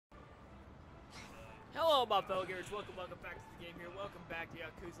Hello, my fellow gamers. Welcome back to the game here. Welcome back to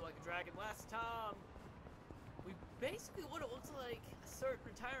Yakuza Like a Dragon. Last time, we basically what it looks like a certain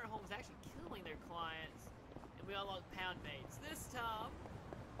retirement home is actually killing their clients, and we unlocked pound mates. This time,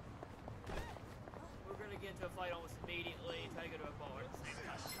 we're gonna get into a fight almost immediately and try to go to a bar at the same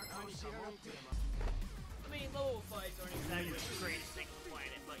time. I mean, level fights aren't exactly the greatest thing on the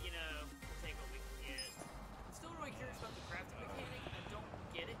planet, but you know, we'll take what we can get. I'm still really curious about the crafting mechanic. I don't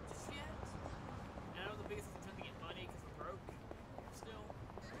get it just yet. And I know the biggest intent to get money because we're broke still.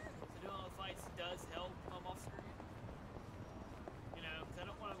 So doing all the fights does help come off screen. You know, because I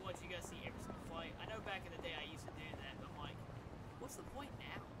don't want to let you guys see every single fight. I know back in the day I used to do that, but I'm like, what's the point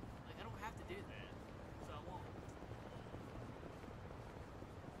now? Like, I don't have to do that. So I won't.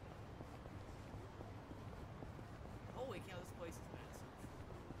 Holy cow, this place is massive.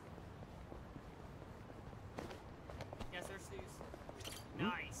 Yes, there's these.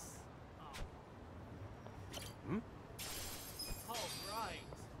 Nice. Oh, right.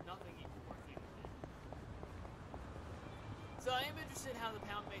 Nothing working. So I am interested in how the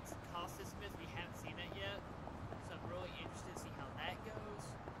pound mates cost system is. We haven't seen that yet. So I'm really interested to see how that goes.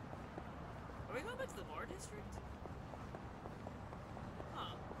 Are we going back to the bar district?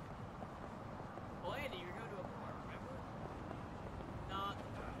 Huh. Well, Andy, you're going to a bar, remember? Not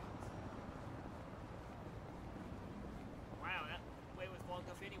right. Wow, that way was blocked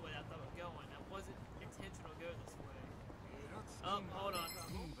off anyway. I thought it was going. That wasn't intentional to go this way. Oh, hold on.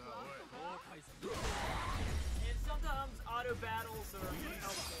 And sometimes auto battles are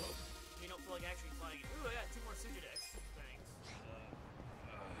helpful. You don't feel like actually fighting it. Ooh, I got 2 more Sujadex things.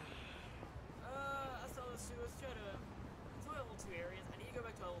 I saw this too. Let's try to. It's only level 2 areas. I need to go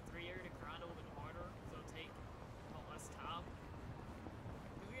back to level 3 area to grind a little bit harder, so it'll take a lot less time.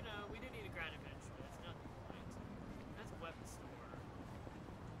 Because, you know, we do need to grind eventually. That's not the point. That's a weapon store.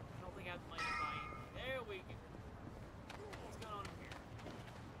 I don't think I have money to buy anything. There we go. What's going on in here?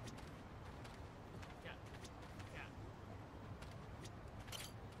 Yeah.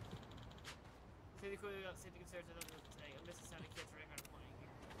 Safety quickly got safety concerns. I don't know what to say. I'm missing sound of kids running around playing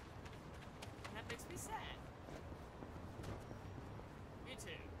here. And that makes me sad. Me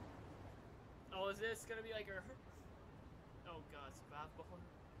too. Oh, is this gonna be like a... Oh god, survive before?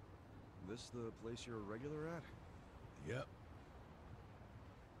 This the place you're a regular at? Yep.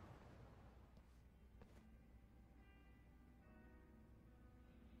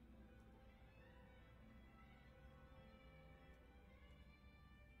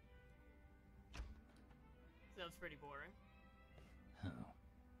 Sounds pretty boring. Oh.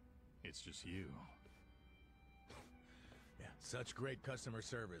 It's just you. Yeah, such great customer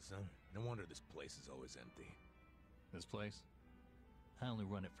service, huh? No wonder this place is always empty. This place? I only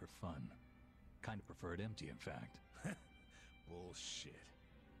run it for fun. Kinda prefer it empty, in fact. Bullshit.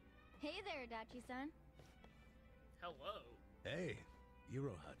 Hey there, Dachi-san. Hello. Hey,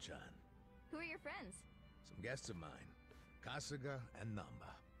 Iroha-chan. Who are your friends? Some guests of mine. Kasuga and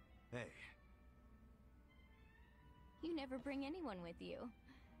Namba. Hey. You never bring anyone with you.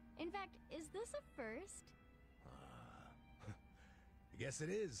 In fact, is this a first? I guess it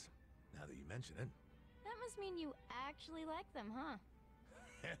is, now that you mention it. That must mean you actually like them, huh?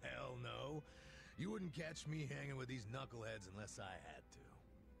 Hell no. You wouldn't catch me hanging with these knuckleheads unless I had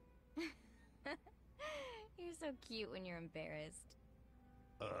to. You're so cute when you're embarrassed.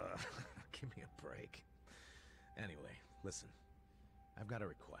 Give me a break. Anyway, listen. I've got a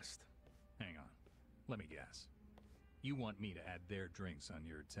request. Hang on. Let me guess. You want me to add their drinks on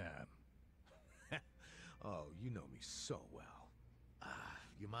your tab? Oh, you know me so well.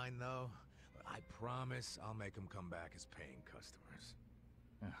 You mind though? I promise I'll make them come back as paying customers.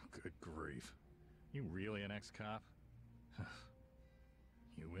 Oh, good grief. You really an ex-cop?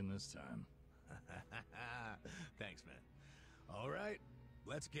 You win this time. Thanks, man. All right,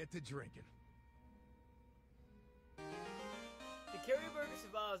 let's get to drinking. The Carrier Burger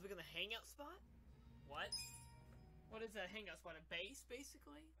survives become the hangout spot? What? What is a hangout spot? A base,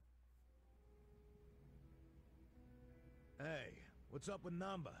 basically? Hey, what's up with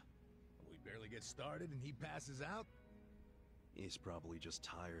Namba? We barely get started and he passes out? He's probably just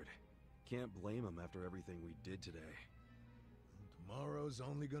tired. Can't blame him after everything we did today. Tomorrow's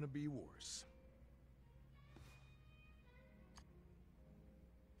only gonna be worse.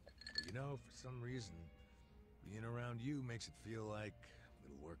 But you know, for some reason, being around you makes it feel like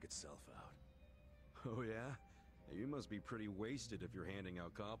it'll work itself out. Oh yeah? You must be pretty wasted if you're handing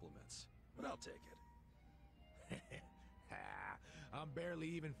out compliments. But I'll take it. I'm barely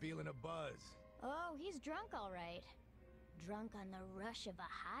even feeling a buzz. Oh, he's drunk all right. Drunk on the rush of a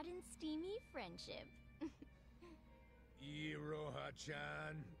hot and steamy friendship.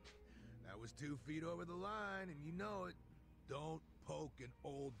 Iroha-chan, That was 2 feet over the line, and you know it. Don't poke an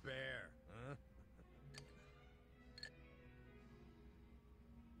old bear, huh?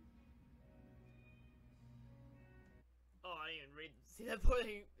 Oh, I didn't even read. See that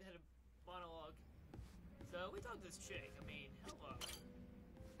boy had a monologue. So we talked to this chick. I mean, hello.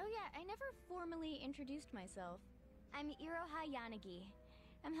 Oh yeah, I never formally introduced myself. I'm Iroha Yanagi.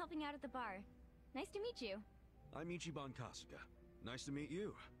 I'm helping out at the bar. Nice to meet you. I'm Ichiban Kasuga. Nice to meet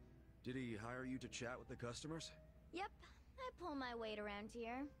you. Did he hire you to chat with the customers? Yep, I pull my weight around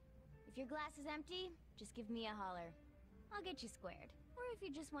here. If your glass is empty, just give me a holler. I'll get you squared. Or if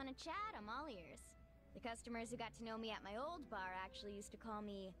you just want to chat, I'm all ears. The customers who got to know me at my old bar actually used to call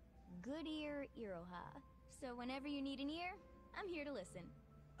me Good Ear Iroha. So whenever you need an ear, I'm here to listen.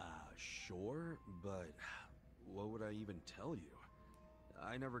 Sure, but what would I even tell you?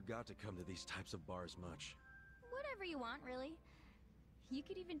 I never got to come to these types of bars much. Whatever you want, really. You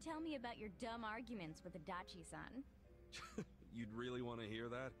could even tell me about your dumb arguments with Adachi-san. You'd really want to hear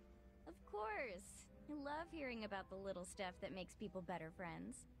that? Of course. I love hearing about the little stuff that makes people better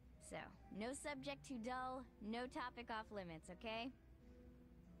friends. So, no subject too dull, no topic off limits, okay?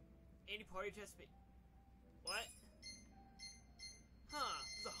 Any party test me. What? Huh,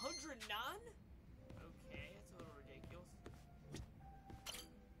 there's 109? Okay, that's a little ridiculous.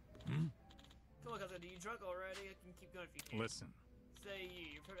 Come on, Kasuga, are you drunk already? I can keep going if you can. Listen. Say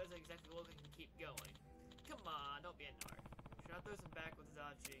you, your friend doesn't exactly look like you can keep going. Come on, don't be a narc. Should I throw some back with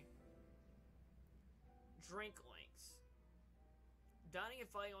Adachi? Drink links. Dining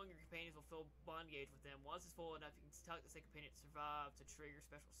and fighting along your companions will fill bond gauge with them. Once it's full enough, you can talk to the companion to survive to trigger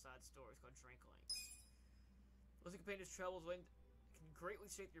special side stories called drink links. Once the companion's troubles can greatly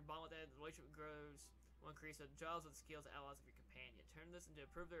shape your bond with them, the relationship grows will increase the jobs with the skills and allies of your companion. Turn this into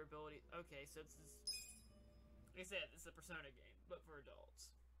improve their ability. Okay, so it's this. Like I said, it's a Persona game, but for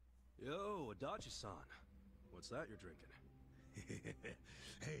adults. Yo, Adachi-san. What's that you're drinking?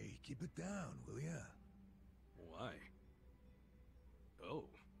 Hey, keep it down, will ya? Why? Oh,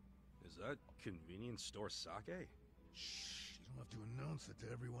 is that convenience store sake? Shh, you don't have to announce it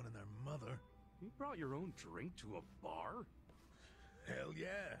to everyone and their mother. You brought your own drink to a bar? Hell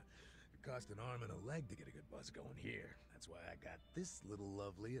yeah. It cost an arm and a leg to get a good buzz going here. That's why I got this little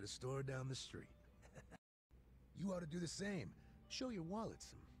lovely at a store down the street. You ought to do the same. Show your wallet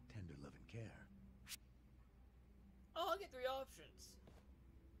some tender love and care. Oh, I'll get 3 options.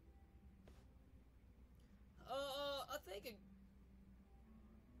 I think a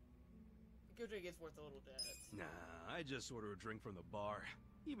good drink is worth a little debt. Nah, I just order a drink from the bar,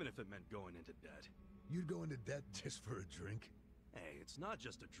 even if it meant going into debt. You'd go into debt just for a drink? Hey, it's not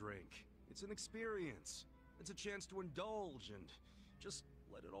just a drink. It's an experience. It's a chance to indulge and just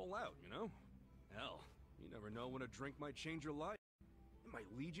let it all out, you know? Hell, you never know when a drink might change your life. It might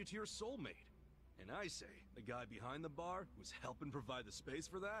lead you to your soulmate. And I say, the guy behind the bar who's helping provide the space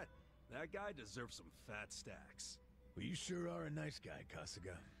for that, that guy deserves some fat stacks. Well, you sure are a nice guy,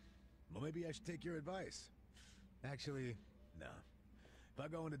 Kasuga. Well, maybe I should take your advice. Actually, no. If I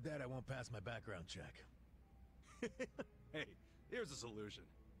go into debt, I won't pass my background check. Hey, here's a solution.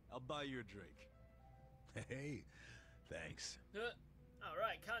 I'll buy you a drink. Hey, thanks.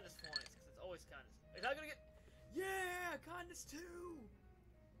 Alright, kindness points, because it's always kindness. Is that gonna get... Yeah, kindness 2!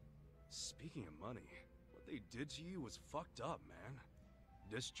 Speaking of money, what they did to you was fucked up, man.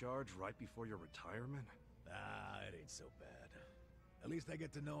 Discharge right before your retirement? Ah, it ain't so bad. At least I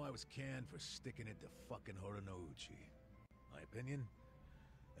get to know I was canned for sticking it to fucking Horinouchi. My opinion?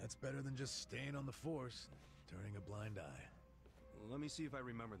 That's better than just staying on the force and turning a blind eye. Let me see if I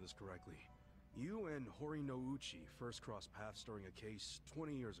remember this correctly. You and Horinouchi first crossed paths during a case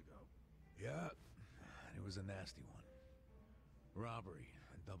 20 years ago. Yeah, it was a nasty one. Robbery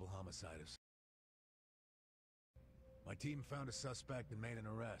and double homicide of... My team found a suspect and made an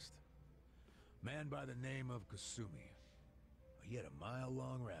arrest. Man by the name of Kasumi. He had a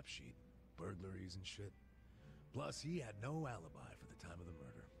mile-long rap sheet, burglaries and shit. Plus, he had no alibi for the time of the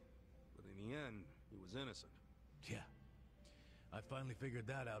murder. But in the end, he was innocent. Yeah. I finally figured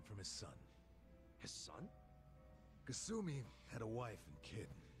that out from his son. His son? Kasumi had a wife and kid.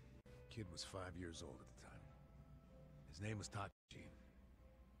 Kid was 5 years old at the time. His name was Tachi.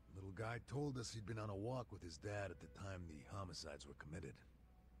 Little guy told us he'd been on a walk with his dad at the time the homicides were committed.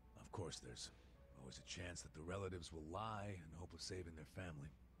 Of course, there's always a chance that the relatives will lie in hope of saving their family.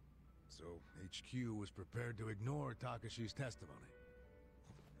 So, HQ was prepared to ignore Takashi's testimony.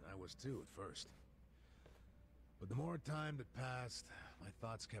 I was too, at first. But the more time that passed, my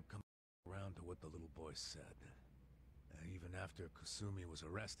thoughts kept coming around to what the little boy said. Even after Kasumi was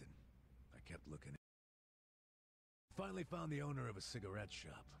arrested, I kept looking. Finally found the owner of a cigarette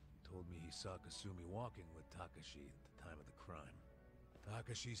shop. told me he saw Kasumi walking with Takashi at the time of the crime.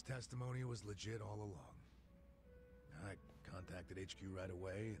 Takashi's testimony was legit all along. I contacted HQ right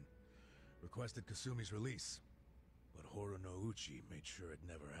away and requested Kasumi's release. But Horonouchi made sure it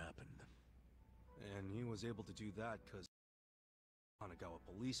never happened. And he was able to do that because Hanagawa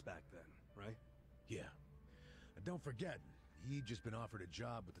police back then, right? Yeah. And don't forget, he'd just been offered a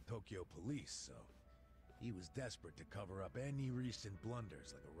job with the Tokyo police, so he was desperate to cover up any recent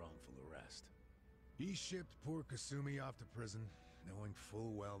blunders like a wrongful arrest. He shipped poor Kasumi off to prison, knowing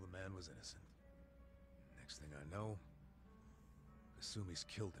full well the man was innocent. Next thing I know, Kasumi's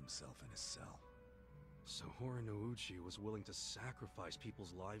killed himself in his cell. So Horonouchi was willing to sacrifice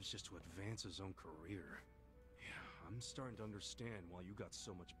people's lives just to advance his own career. Yeah, I'm starting to understand why you got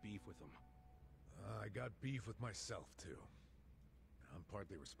so much beef with him. I got beef with myself, too. I'm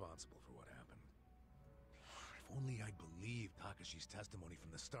partly responsible for what happened. If only I'd believed Takashi's testimony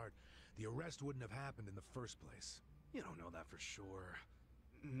from the start, the arrest wouldn't have happened in the first place. You don't know that for sure.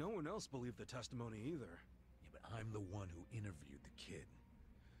 No one else believed the testimony either. Yeah, but I'm the one who interviewed the kid.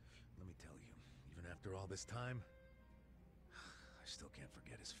 Let me tell you, even after all this time, I still can't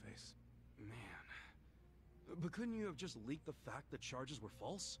forget his face. Man. But couldn't you have just leaked the fact that charges were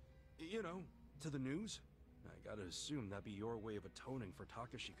false? You know, to the news? I gotta assume that'd be your way of atoning for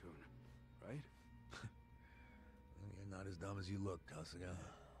Takashi-kun, right? Well, you're not as dumb as you look, Kasuga.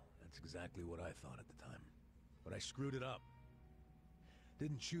 That's exactly what I thought at the time. But I screwed it up.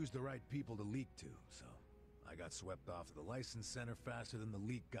 Didn't choose the right people to leak to, so I got swept off to the license center faster than the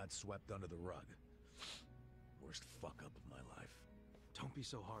leak got swept under the rug. Worst fuck-up of my life. Don't be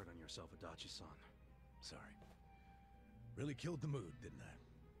so hard on yourself, Adachi-san. Sorry. Really killed the mood, didn't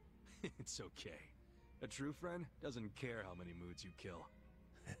I? It's okay. A true friend doesn't care how many moods you kill.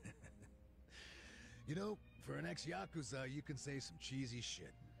 You know, for an ex-Yakuza, you can say some cheesy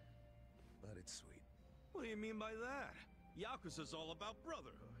shit. But it's sweet. What do you mean by that? Yakuza's all about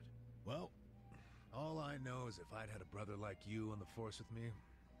brotherhood. Well, all I know is if I'd had a brother like you on the force with me,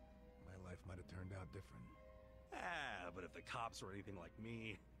 my life might have turned out different. Ah, but if the cops were anything like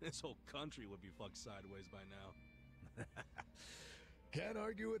me, this whole country would be fucked sideways by now. Can't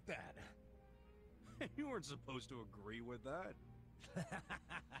argue with that. You weren't supposed to agree with that.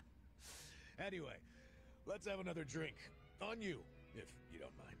 Anyway, let's have another drink. On you, if you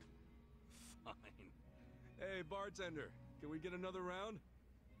don't mind. Fine. Hey, bartender, can we get another round?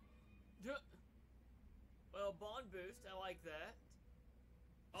 Well, bond boost, I like that.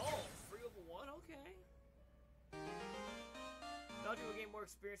 Oh, free level 1, okay. Dodger will gain more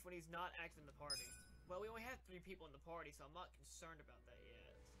experience when he's not active in the party. Well, we only have 3 people in the party, so I'm not concerned about that yet.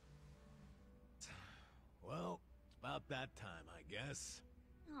 Well, it's about that time, I guess.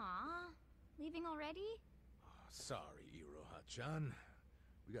 Aw, leaving already? Oh, sorry, Iroha-chan.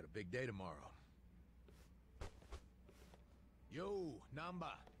 We got a big day tomorrow. Yo,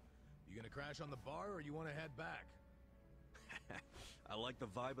 Namba. You gonna crash on the bar, or you wanna head back? I like the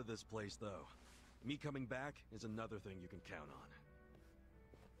vibe of this place, though. Me coming back is another thing you can count on.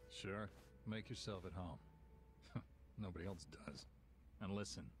 Sure. Make yourself at home. Nobody else does. And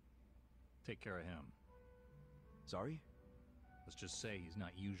listen, take care of him. Sorry? Let's just say he's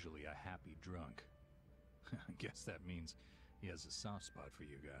not usually a happy drunk. I guess that means he has a soft spot for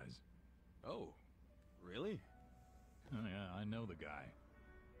you guys. Oh, really? Oh yeah, I know the guy.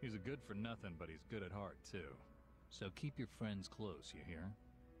 He's a good for nothing, but he's good at heart, too. So keep your friends close, you hear?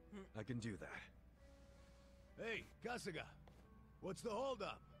 I can do that. Hey, Kasuga. What's the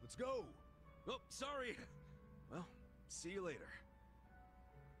holdup? Let's go. Oh, sorry. Well, see you later.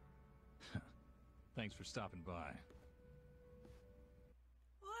 Thanks for stopping by.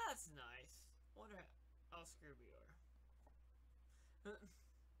 Well, that's nice. Wonder how screwed we are.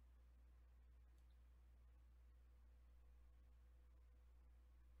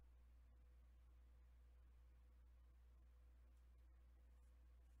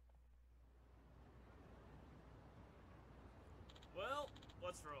 Well,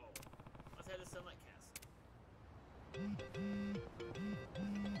 let's roll. Let's head to Sunlight Castle.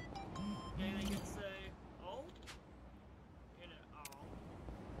 Anything you can say? Oh? You know, oh.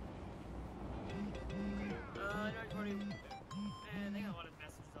 I already. Man, they got a lot of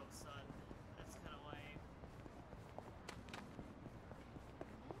messages all of a sudden. That's kind of lame.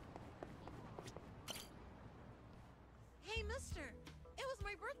 Hey, mister! It was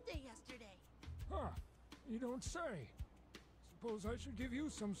my birthday yesterday. Huh. You don't say. Suppose I should give you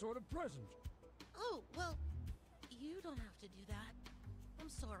some sort of present. Oh, well, you don't have to do that. I'm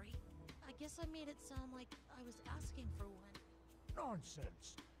sorry. I guess I made it sound like I was asking for one.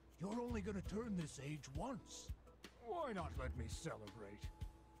 Nonsense. You're only gonna turn this age once. Why not let me celebrate?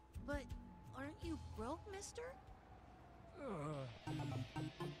 But aren't you broke, mister?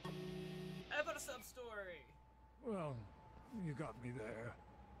 How about a sub-story? Well, you got me there.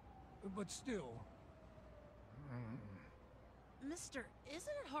 But still... Mister,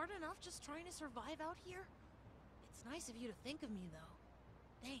 isn't it hard enough just trying to survive out here? It's nice of you to think of me, though.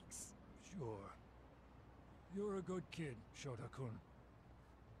 Thanks. Sure. You're a good kid, Shota-kun.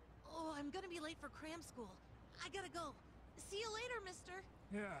 Oh, I'm gonna be late for cram school. I gotta go. See you later, mister.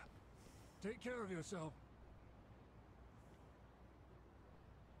 Yeah. Take care of yourself.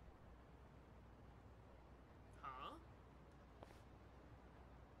 Huh?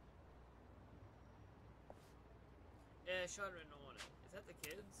 Yeah, Shudder on it. Is that the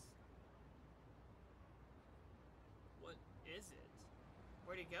kids? What is it?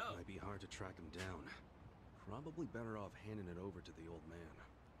 Where'd he go? Might be hard to track him down. Probably better off handing it over to the old man.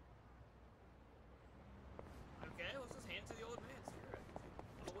 Okay, let's just hand it to the old man. Sure.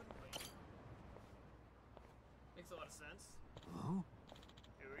 Why wouldn't we? Makes a lot of sense. Huh?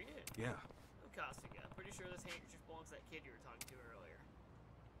 Who are you? Yeah. I'm Costiga. Pretty sure this handkerchief belongs to that kid you were talking to earlier.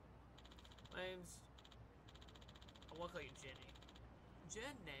 My name's... I want to call you Jenny.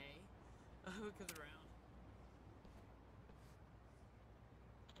 Jenny? Who comes around?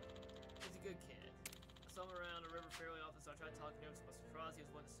 He's a good kid. I saw him around the river fairly often, so I tried talking to him, so I was surprised he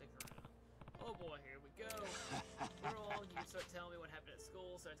was willing to stick around. Oh boy, here we go. Before long, he would start telling me what happened at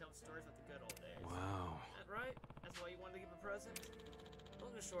school, so I tell him stories about the good old days. Wow. That right? That's why you wanted to give him a present?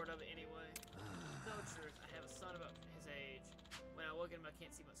 Long and short of it, anyway. Tell the truth, I have a son about his age. When I look at him, I can't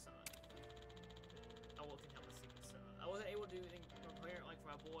see my son. I can help him see my son. I wasn't able to do anything more clear like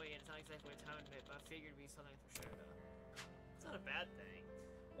for my boy, and it's not exactly what time to it, but I figured it'd be something for Shota. It's not a bad thing.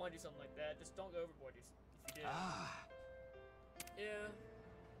 Want to do something like that? Just don't go overboard if you do. Yeah.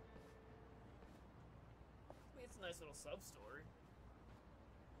 I mean, it's a nice little sub-story.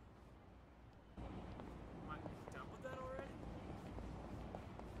 Am I done with that already?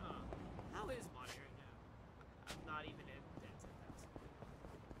 Huh. How is Monty right now? I'm not even in that.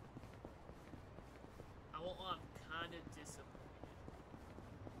 I won't lie, I'm kind of disappointed.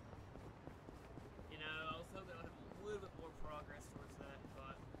 You know, I was hoping I'd have a little bit more progress towards that,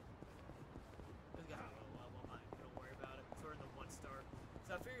 but it's got a low level. I'm not going to worry about it. Sort of the 1-star.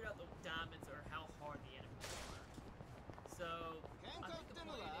 So I figured out the diamonds are how hard the enemies are. So I think the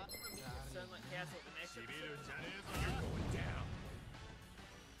plan is to meet the Sunlight Castle at the next episode. You're going down.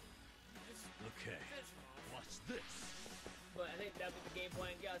 Just Okay. finish them off. Watch this. But I think that'll be the game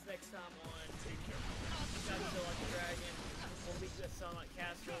plan, guys. Next time on Yakuza Like a Dragon, we'll meet the Sunlight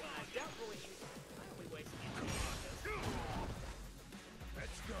Castle, and I doubt really waste any time.